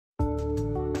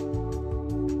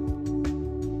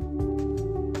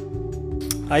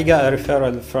I got a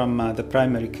referral from the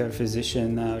primary care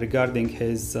physician regarding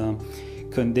his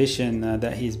condition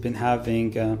that he's been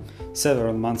having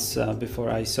several months before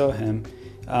I saw him,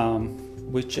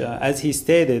 which, as he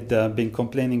stated, been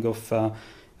complaining of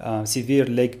severe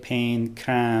leg pain,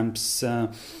 cramps,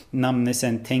 numbness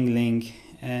and tingling.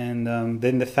 And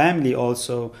then the family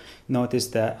also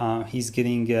noticed that he's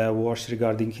getting worse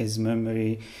regarding his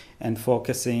memory and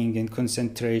focusing and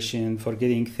concentration,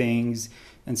 forgetting things.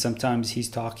 And sometimes he's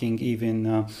talking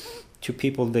even to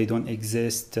people they don't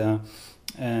exist.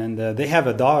 And they have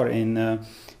a daughter in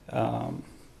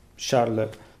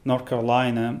Charlotte, North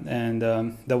Carolina.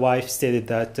 And the wife stated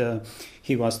that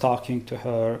he was talking to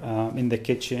her in the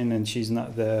kitchen and she's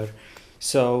not there.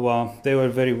 So they were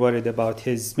very worried about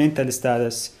his mental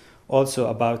status, also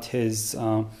about his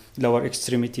lower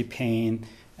extremity pain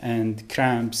and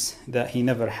cramps that he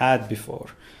never had before.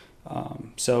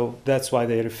 So that's why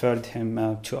they referred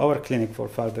him to our clinic for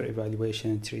further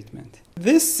evaluation and treatment.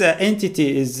 This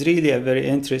entity is really a very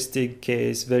interesting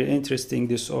case, very interesting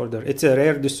disorder. It's a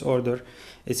rare disorder.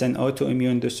 It's an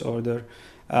autoimmune disorder.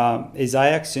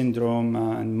 Isaacs syndrome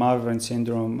and Marfan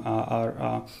syndrome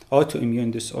are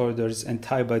autoimmune disorders,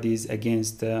 antibodies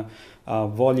against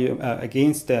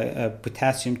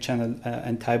potassium channel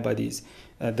antibodies.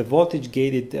 The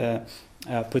voltage-gated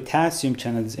potassium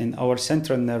channels in our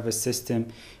central nervous system,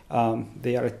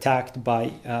 they are attacked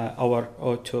by our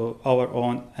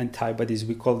own antibodies.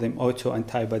 We call them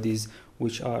autoantibodies,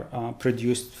 which are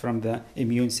produced from the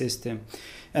immune system.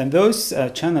 And those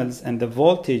channels and the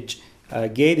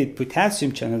voltage-gated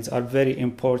potassium channels are very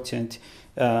important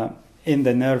in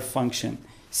the nerve function,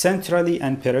 centrally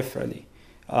and peripherally.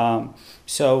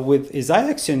 So with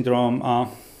Isaacs syndrome,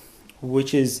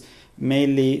 which is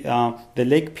mainly the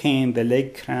leg pain, the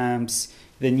leg cramps,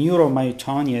 the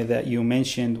neuromyotonia that you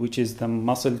mentioned, which is the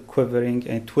muscle quivering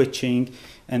and twitching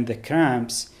and the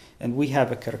cramps. And we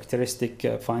have a characteristic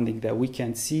finding that we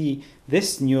can see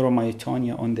this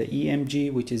neuromyotonia on the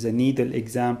EMG, which is a needle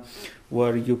exam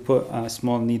where you put a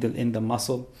small needle in the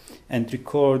muscle and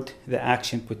record the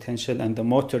action potential and the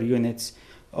motor units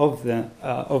of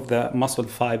the muscle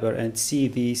fiber and see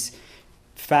these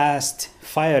fast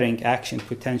firing action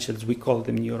potentials. We call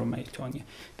them neuromyotonia.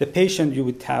 The patient, you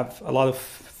would have a lot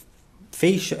of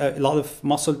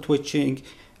muscle twitching,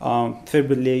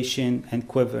 fibrillation and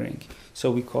quivering.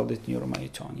 So we call it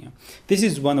neuromyotonia. This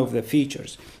is one of the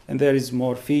features, and there is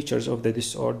more features of the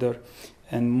disorder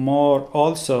and more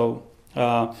also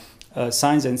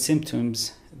signs and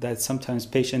symptoms that sometimes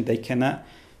patients, they cannot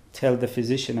tell the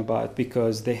physician about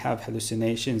because they have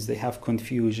hallucinations, they have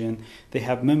confusion, they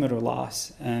have memory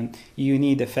loss, and you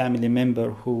need a family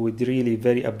member who would really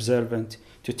very observant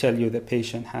to tell you the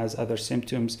patient has other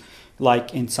symptoms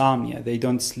like insomnia. They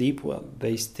don't sleep well,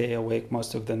 they stay awake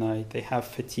most of the night, they have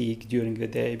fatigue during the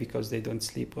day because they don't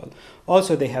sleep well.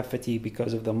 Also they have fatigue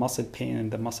because of the muscle pain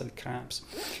and the muscle cramps.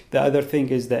 The other thing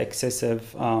is the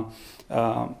excessive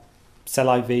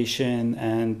salivation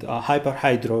and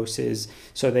hyperhidrosis.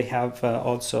 So they have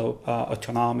also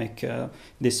autonomic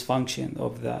dysfunction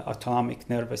of the autonomic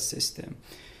nervous system.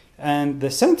 And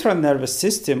the central nervous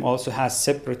system also has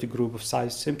separate group of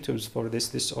symptoms for this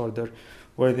disorder,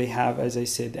 where they have, as I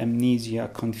said, amnesia,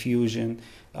 confusion,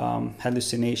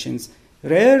 hallucinations.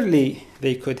 Rarely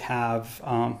they could have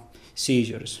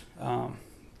seizures,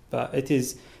 but it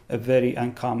is a very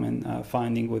uncommon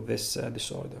finding with this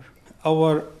disorder.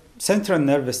 Our central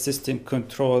nervous system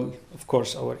control, of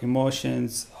course, our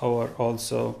emotions, our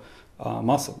also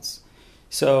muscles.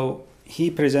 So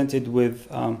he presented with,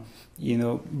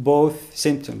 both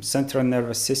symptoms, central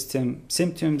nervous system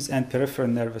symptoms and peripheral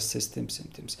nervous system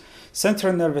symptoms.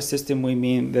 Central nervous system, we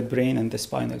mean the brain and the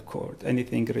spinal cord.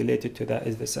 Anything related to that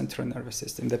is the central nervous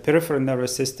system. The peripheral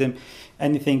nervous system,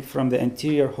 anything from the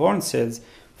anterior horn cells,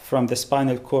 from the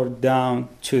spinal cord down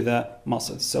to the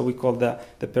muscles. So we call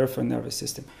that the peripheral nervous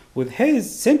system. With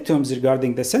his symptoms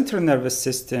regarding the central nervous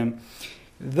system,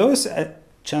 those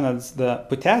channels, the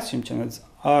potassium channels,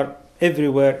 are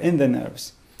everywhere in the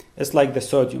nerves. It's like the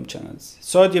sodium channels.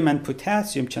 Sodium and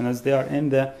potassium channels, they are in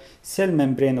the cell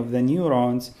membrane of the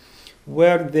neurons,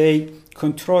 where they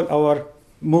control our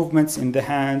movements in the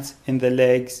hands, in the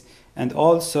legs, and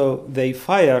also they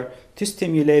fire to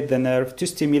stimulate the nerve, to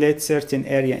stimulate certain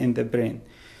area in the brain.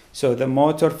 So the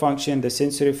motor function, the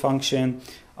sensory function,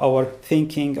 our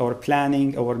thinking, our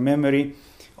planning, our memory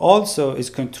also is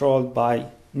controlled by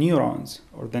neurons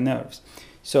or the nerves.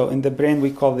 So in the brain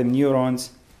we call them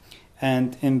neurons,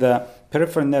 and in the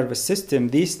peripheral nervous system,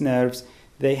 these nerves,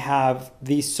 they have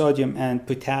these sodium and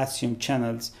potassium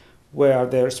channels where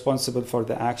they're responsible for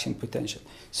the action potential.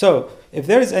 So if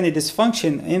there is any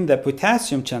dysfunction in the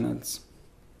potassium channels,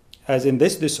 as in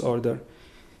this disorder,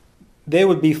 they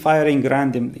would be firing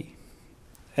randomly.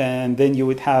 And then you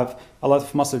would have a lot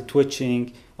of muscle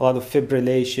twitching, a lot of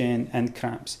fibrillation and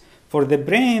cramps. For the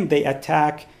brain, they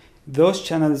attack those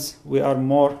channels which are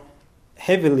more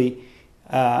heavily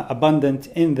abundant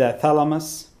in the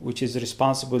thalamus, which is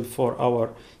responsible for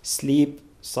our sleep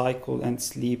cycle and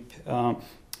sleep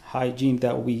hygiene,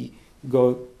 that we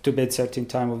go to bed certain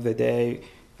time of the day,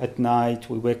 at night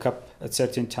we wake up at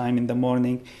certain time in the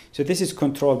morning. So this is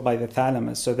controlled by the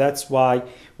thalamus. So that's why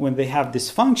when they have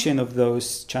dysfunction of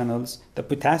those channels, the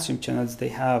potassium channels, they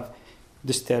have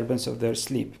disturbance of their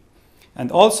sleep.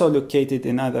 And also located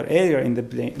in another area in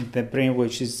the brain,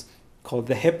 which is called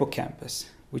the hippocampus,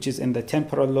 which is in the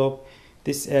temporal lobe.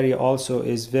 This area also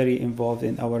is very involved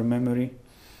in our memory,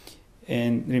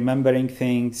 in remembering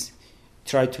things,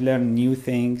 try to learn new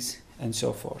things, and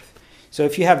so forth. So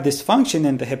if you have dysfunction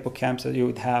in the hippocampus, you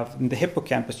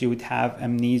would have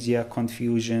amnesia,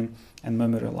 confusion, and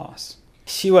memory loss.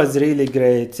 She was really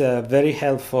great, very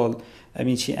helpful. I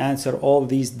mean, she answered all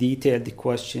these detailed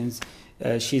questions.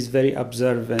 She's very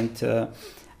observant.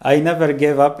 I never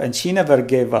gave up, and she never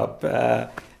gave up.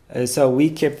 So we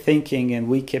kept thinking, and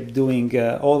we kept doing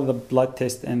all the blood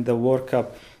tests and the workup,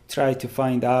 try to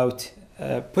find out,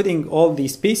 putting all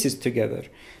these pieces together.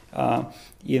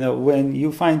 When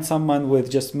you find someone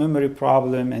with just memory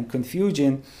problem and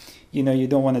confusion, you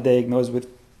don't want to diagnose with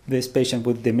this patient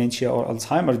with dementia or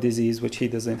Alzheimer's disease, which he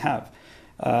doesn't have.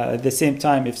 At the same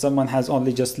time, if someone has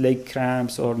only just leg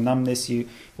cramps or numbness, you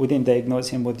wouldn't diagnose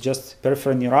him with just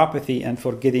peripheral neuropathy and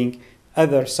forgetting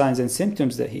other signs and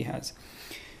symptoms that he has.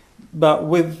 But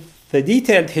with the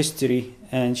detailed history,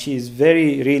 and she's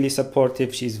really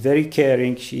supportive, she's very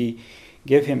caring, she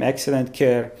gave him excellent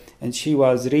care, and she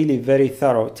was really very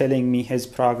thorough, telling me his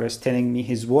progress, telling me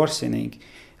his worsening,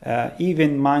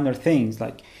 even minor things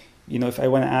like, if I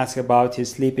want to ask about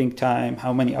his sleeping time,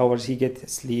 how many hours he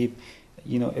gets sleep,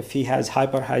 if he has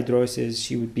hyperhidrosis,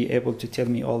 she would be able to tell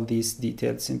me all these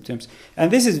detailed symptoms.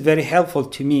 And this is very helpful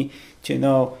to me to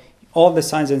know all the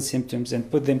signs and symptoms and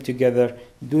put them together,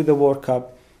 do the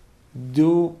workup,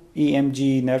 do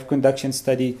EMG, nerve conduction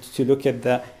study, to look at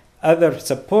the other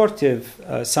supportive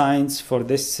signs for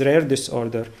this rare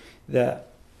disorder, that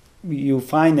you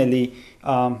finally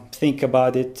think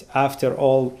about it after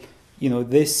all.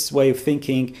 This way of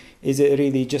thinking, is it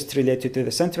really just related to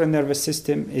the central nervous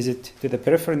system? Is it to the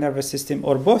peripheral nervous system,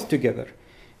 or both together?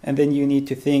 And then you need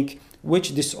to think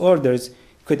which disorders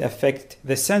could affect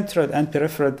the central and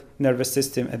peripheral nervous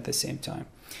system at the same time.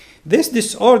 This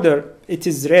disorder, it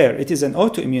is rare. It is an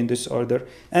autoimmune disorder.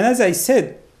 And as I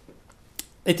said,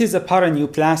 it is a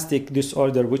paraneoplastic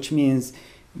disorder, which means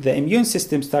the immune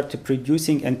system starts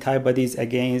producing antibodies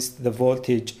against the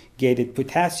voltage-gated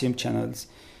potassium channels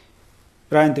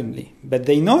randomly. But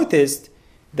they noticed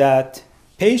that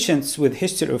patients with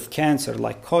history of cancer,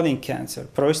 like colon cancer,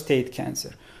 prostate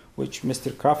cancer, which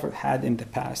Mr. Crawford had in the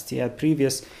past, he had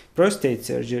previous prostate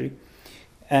surgery,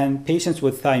 and patients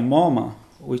with thymoma,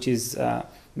 which is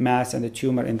mass and a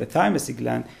tumor in the thymus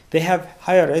gland, they have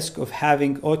higher risk of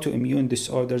having autoimmune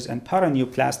disorders and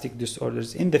paraneoplastic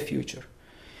disorders in the future.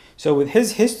 So with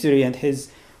his history, and his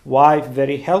wife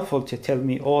very helpful to tell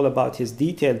me all about his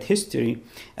detailed history,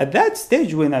 at that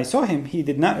stage when I saw him, he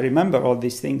did not remember all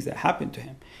these things that happened to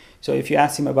him. So if you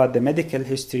ask him about the medical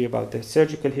history, about the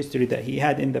surgical history that he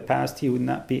had in the past, he would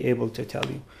not be able to tell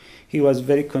you. He was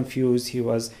very confused, he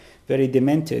was very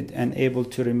demented, and able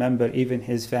to remember even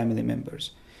his family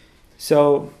members.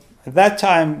 So at that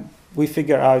time, we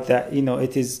figured out that,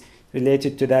 it is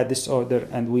related to that disorder,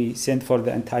 and we sent for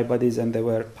the antibodies, and they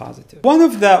were positive. One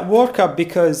of the workup,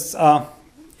 because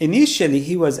initially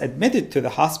he was admitted to the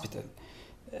hospital,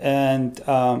 and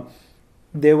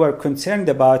they were concerned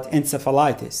about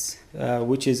encephalitis,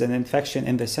 which is an infection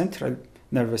in the central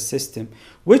nervous system,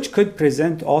 which could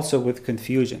present also with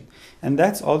confusion. And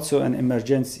that's also an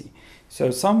emergency.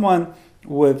 So someone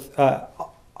with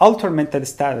altered mental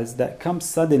status that comes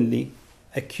suddenly,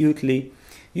 acutely,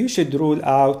 you should rule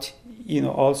out,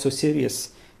 also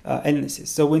serious illnesses.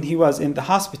 So when he was in the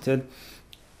hospital,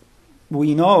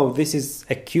 we know this is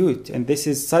acute and this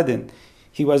is sudden.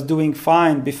 He was doing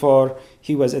fine before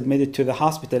he was admitted to the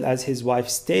hospital, as his wife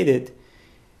stated,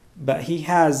 but he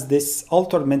has this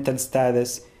altered mental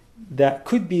status that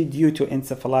could be due to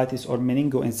encephalitis or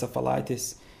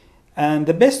meningoencephalitis. And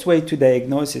the best way to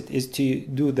diagnose it is to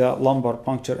do the lumbar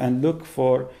puncture and look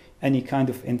for any kind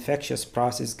of infectious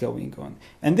process going on.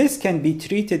 And this can be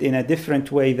treated in a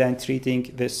different way than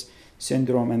treating this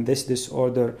syndrome and this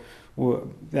disorder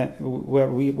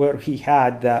where he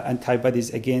had the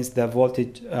antibodies against the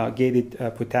voltage gated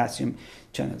potassium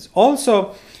channels.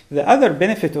 Also, the other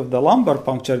benefit of the lumbar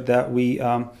puncture that we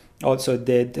also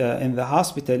did in the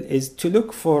hospital is to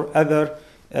look for other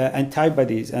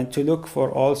antibodies and to look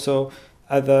for also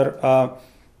other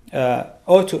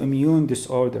autoimmune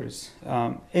disorders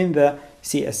in the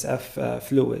CSF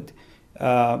fluid.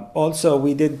 Also,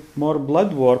 we did more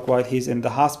blood work while he's in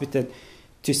the hospital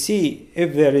to see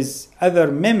if there is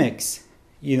other mimics,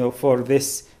 for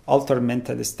this altered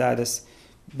mental status.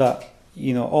 But,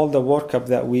 all the workup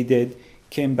that we did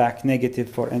came back negative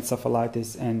for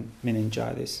encephalitis and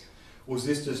meningitis. Was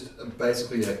this just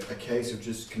basically a case of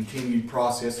just continued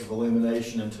process of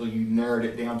elimination until you narrowed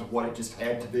it down to what it just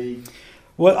had to be?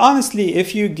 Well, honestly,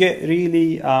 if you get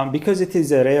really, because it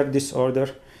is a rare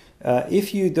disorder,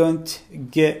 if you don't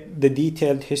get the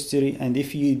detailed history and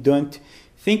if you don't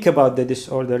think about the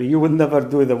disorder, you will never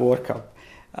do the workup.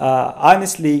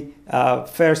 Honestly,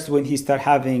 first when he start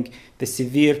having the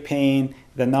severe pain,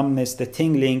 the numbness, the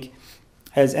tingling,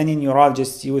 as any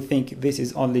neurologist, you would think this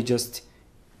is only just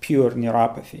pure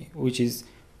neuropathy, which is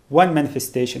one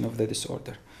manifestation of the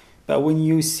disorder. But when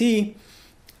you see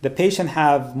the patient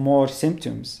have more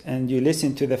symptoms and you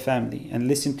listen to the family and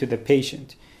listen to the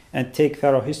patient and take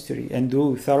thorough history and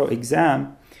do thorough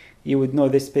exam, you would know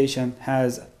this patient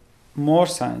has more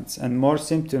signs and more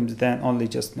symptoms than only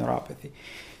just neuropathy.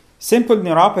 Simple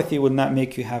neuropathy will not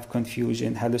make you have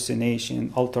confusion,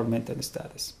 hallucination, altered mental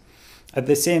status. At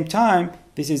the same time,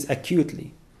 this is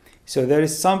acutely. So there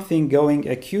is something going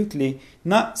acutely,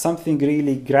 not something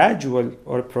really gradual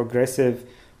or progressive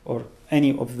or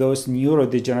any of those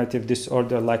neurodegenerative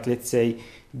disorder, like let's say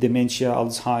dementia,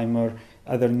 Alzheimer,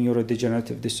 other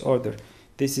neurodegenerative disorder.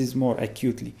 This is more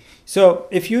acutely. So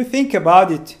if you think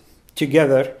about it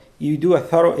together, you do a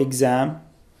thorough exam,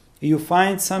 you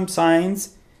find some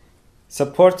signs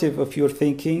supportive of your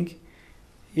thinking,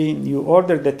 you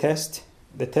order the test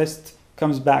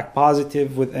comes back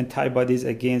positive with antibodies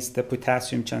against the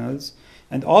potassium channels.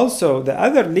 And also the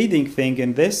other leading thing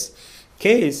in this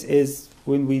case is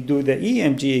when we do the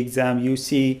EMG exam, you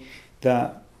see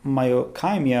the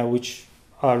myokymia, which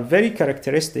are very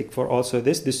characteristic for also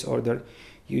this disorder.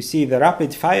 You see the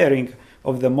rapid firing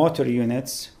of the motor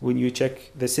units when you check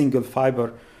the single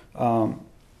fiber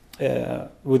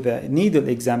with the needle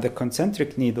exam, the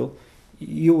concentric needle,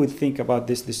 you would think about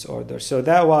this disorder. So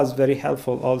that was very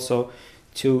helpful also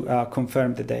to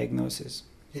confirm the diagnosis.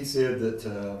 He said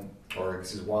that, or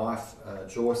his wife,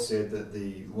 Joyce, said that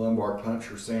the lumbar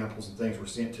puncture samples and things were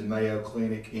sent to Mayo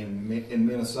Clinic in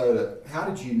Minnesota. How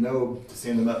did you know to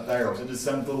send them up there? Was it just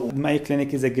some little... Mayo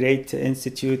Clinic is a great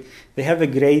institute. They have a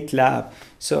great lab.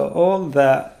 So all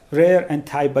the rare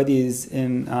antibodies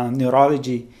in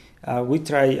neurology, we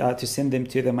try to send them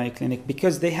to the Mayo Clinic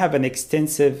because they have an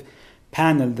extensive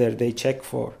panel there they check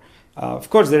for. Of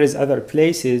course, there is other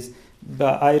places,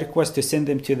 but I request to send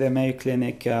them to the Mayo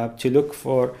Clinic to look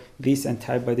for these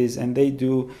antibodies, and they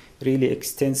do really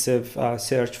extensive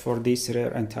search for these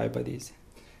rare antibodies.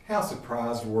 How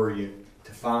surprised were you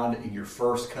to find in your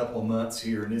first couple of months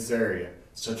here in this area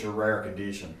such a rare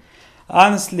condition?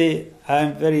 Honestly,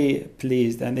 I'm very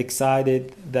pleased and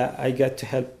excited that I got to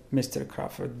help Mr.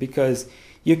 Crawford, because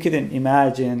you couldn't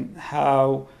imagine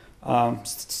how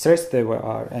stressed they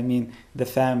were. I mean, the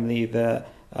family, the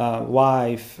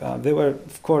wife, they were,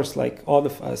 of course, like all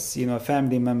of us, a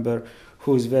family member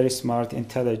who's very smart,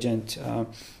 intelligent,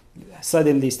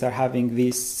 suddenly start having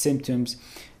these symptoms.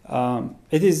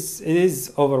 It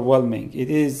is overwhelming. It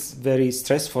is very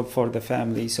stressful for the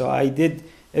family. So I did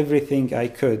everything I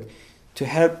could to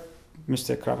help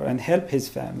Mr. Crawford and help his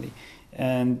family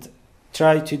and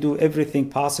try to do everything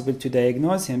possible to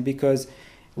diagnose him, because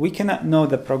we cannot know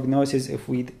the prognosis if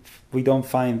we don't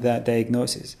find that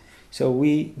diagnosis. So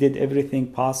we did everything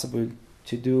possible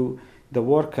to do the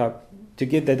workup to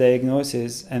get the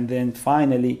diagnosis, and then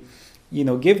finally,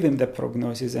 give them the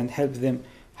prognosis and help them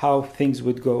how things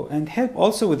would go, and help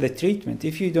also with the treatment.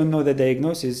 If you don't know the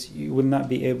diagnosis, you will not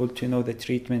be able to know the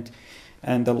treatment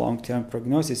and the long-term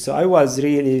prognosis. So I was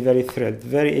really very thrilled,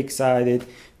 very excited,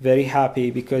 very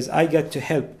happy, because I got to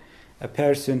help a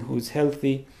person who's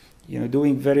healthy,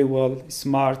 doing very well,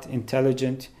 smart,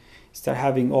 intelligent, start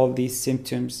having all these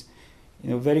symptoms,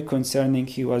 very concerning.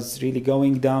 He was really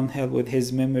going downhill with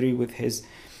his memory, with his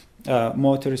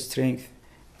motor strength.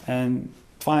 And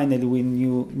finally, when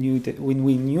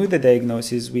we knew the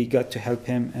diagnosis, we got to help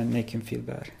him and make him feel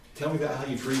better. Tell me about how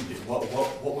you treated it. What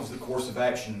was the course of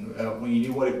action when you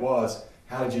knew what it was?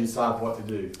 How did you decide what to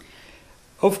do?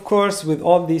 Of course, with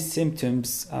all these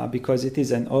symptoms, because it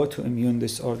is an autoimmune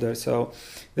disorder, so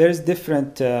there's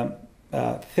different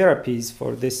therapies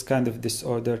for this kind of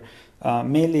disorder.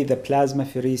 Mainly the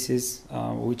plasmapheresis,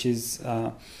 which is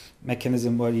a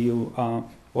mechanism where you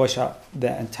wash out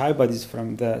the antibodies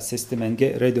from the system and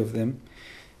get rid of them.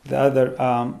 The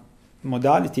other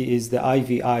modality is the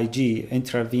IVIG,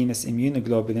 intravenous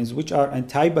immunoglobulins, which are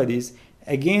antibodies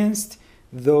against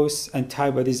those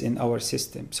antibodies in our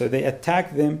system. So they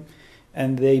attack them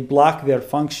and they block their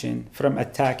function from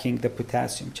attacking the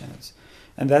potassium channels.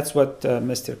 And that's what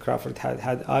Mr. Crawford had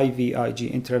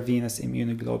IVIG, intravenous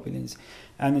immunoglobulins.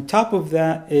 And on top of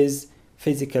that is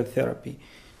physical therapy.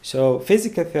 So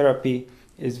physical therapy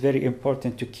is very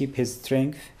important to keep his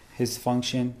strength, his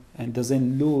function, and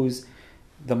doesn't lose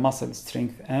the muscle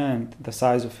strength and the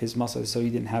size of his muscles, so he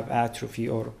didn't have atrophy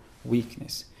or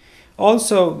weakness.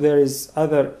 Also, there is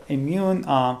other immune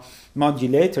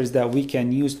modulators that we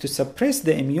can use to suppress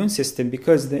the immune system,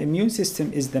 because the immune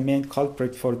system is the main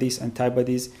culprit for these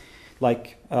antibodies,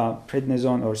 like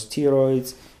prednisone or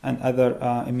steroids and other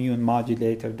immune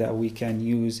modulator that we can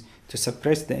use to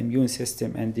suppress the immune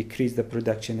system and decrease the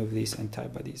production of these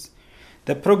antibodies.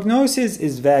 The prognosis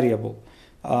is variable.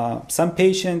 Some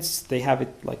patients, they have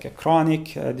it like a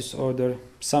chronic disorder.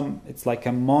 Some, it's like a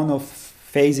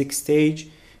monophasic stage,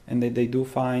 and they do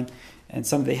fine. And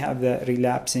some, they have the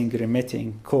relapsing,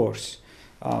 remitting course.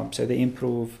 So they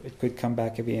improve, it could come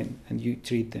back again, and you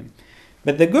treat them.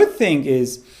 But the good thing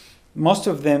is, most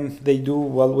of them, they do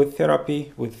well with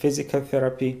therapy, with physical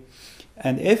therapy.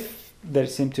 And if their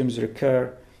symptoms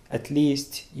recur, at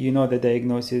least you know the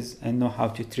diagnosis and know how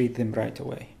to treat them right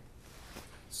away.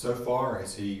 So far,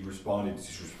 has he responded?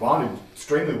 He's responded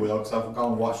extremely well, because I've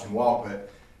gone and watched him walk,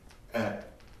 but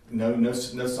no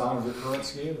sign of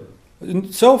recurrence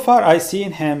yet? So far, I've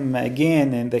seen him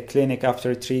again in the clinic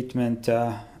after treatment,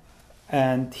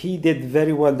 and he did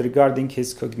very well regarding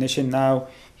his cognition now.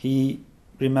 He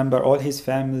remember all his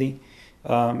family.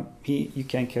 You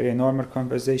can carry a normal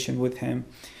conversation with him.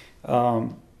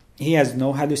 He has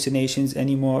no hallucinations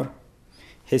anymore.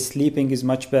 His sleeping is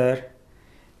much better.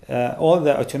 All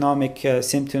the autonomic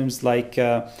symptoms like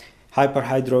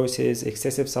hyperhidrosis,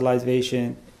 excessive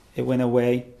salivation, it went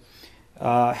away.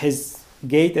 His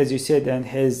gait, as you said, and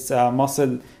his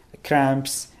muscle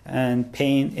cramps and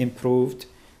pain improved.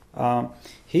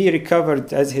 He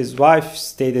recovered, as his wife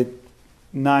stated,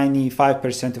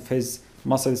 95% of his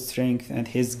muscle strength and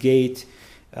his gait,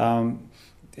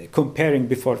 comparing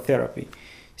before therapy.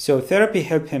 So therapy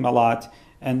helped him a lot.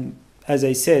 And as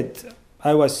I said,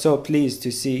 I was so pleased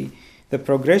to see the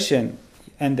progression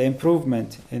and the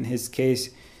improvement in his case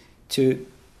to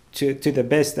the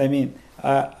best.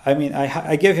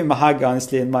 I gave him a hug,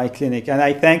 honestly, in my clinic, and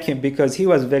I thank him because he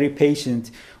was very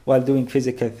patient while doing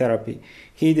physical therapy.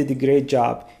 He did a great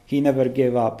job. He never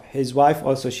gave up. His wife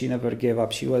also, she never gave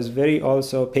up. She was very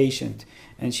also patient,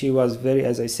 and she was very,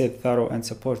 as I said, thorough and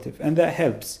supportive, and that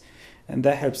helps.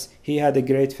 He had a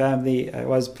great family. I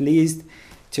was pleased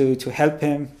to help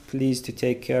him, pleased to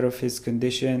take care of his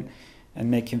condition and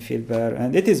make him feel better.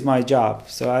 And it is my job,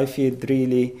 so I feel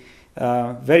really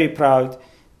very proud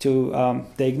to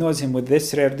diagnose him with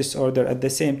this rare disorder, at the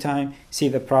same time see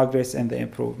the progress and the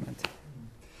improvement.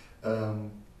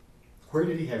 Where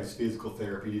did he have his physical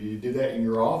therapy? Did he do that in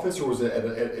your office, or was it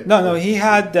at No, he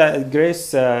had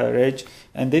Grace Ridge,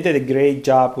 and they did a great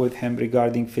job with him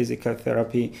regarding physical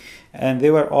therapy. And they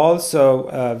were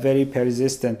also very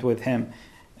persistent with him.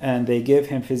 And they gave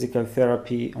him physical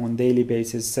therapy on daily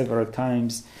basis, several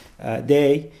times a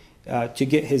day, to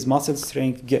get his muscle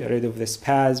strength, get rid of the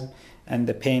spasm and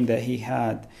the pain that he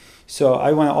had. So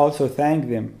I want to also thank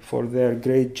them for their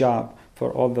great job,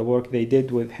 for all the work they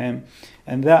did with him.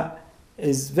 And that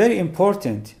is very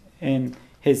important in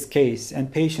his case.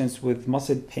 And patients with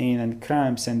muscle pain and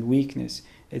cramps and weakness,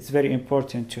 it's very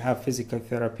important to have physical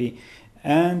therapy.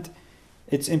 And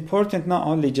it's important not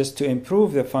only just to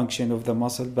improve the function of the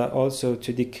muscle, but also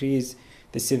to decrease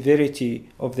the severity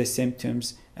of the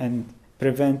symptoms and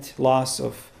prevent loss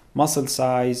of muscle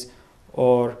size,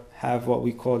 or have what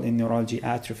we call in neurology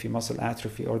atrophy, muscle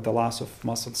atrophy, or the loss of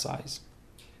muscle size.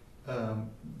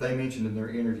 They mentioned in their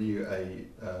interview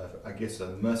I guess a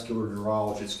muscular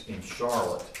neurologist in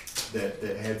Charlotte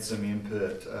that had some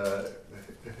input.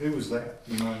 Who was that?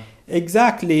 You mind?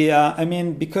 Exactly.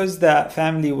 Because the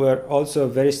family were also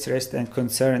very stressed and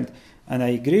concerned, and I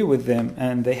agree with them,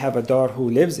 and they have a daughter who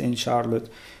lives in Charlotte,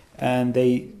 and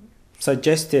they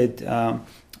suggested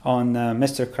on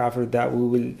Mr. Crawford that we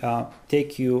will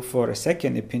take you for a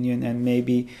second opinion, and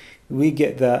maybe we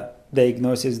get the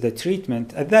diagnosis, the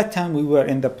treatment. At that time, we were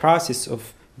in the process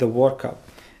of the workup,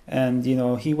 And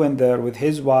he went there with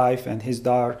his wife and his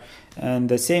daughter, and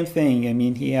the same thing. I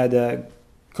mean, he had a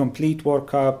complete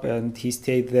workup, and he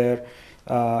stayed there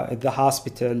at the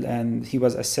hospital, and he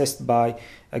was assessed by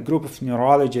a group of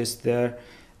neurologists there.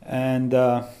 And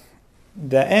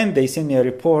the end, they sent me a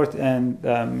report, and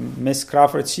Miss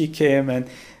Crawford, she came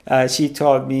and she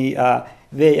told me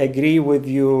they agree with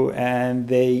you, and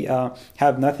they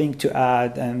have nothing to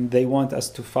add, and they want us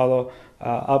to follow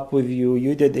up with you.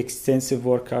 You did extensive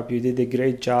workup, you did a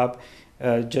great job.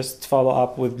 Just follow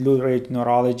up with Blue Ridge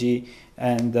Neurology,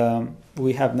 and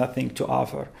we have nothing to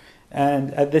offer.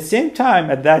 And at the same time,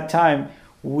 at that time,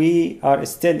 we are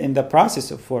still in the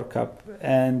process of workup.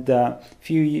 And a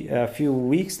few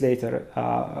weeks later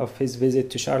of his visit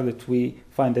to Charlotte, we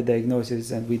find the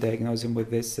diagnosis, and we diagnose him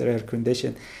with this rare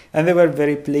condition. And they were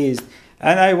very pleased.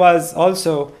 And I was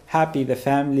also happy, the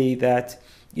family, that,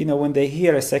 when they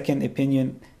hear a second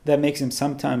opinion, that makes them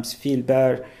sometimes feel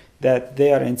better, that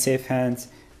they are in safe hands.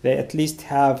 They at least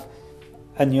have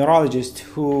a neurologist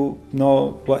who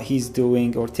know what he's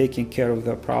doing or taking care of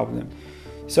their problem.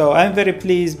 So I'm very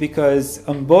pleased, because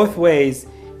on both ways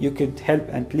you could help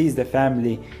and please the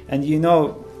family. And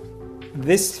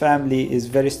this family is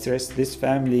very stressed. This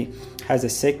family has a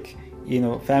sick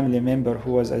family member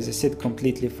who was, as I said,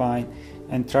 completely fine,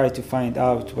 and try to find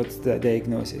out what's the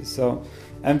diagnosis. So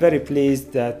I'm very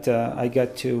pleased that I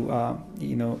got to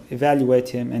evaluate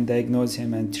him and diagnose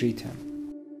him and treat him.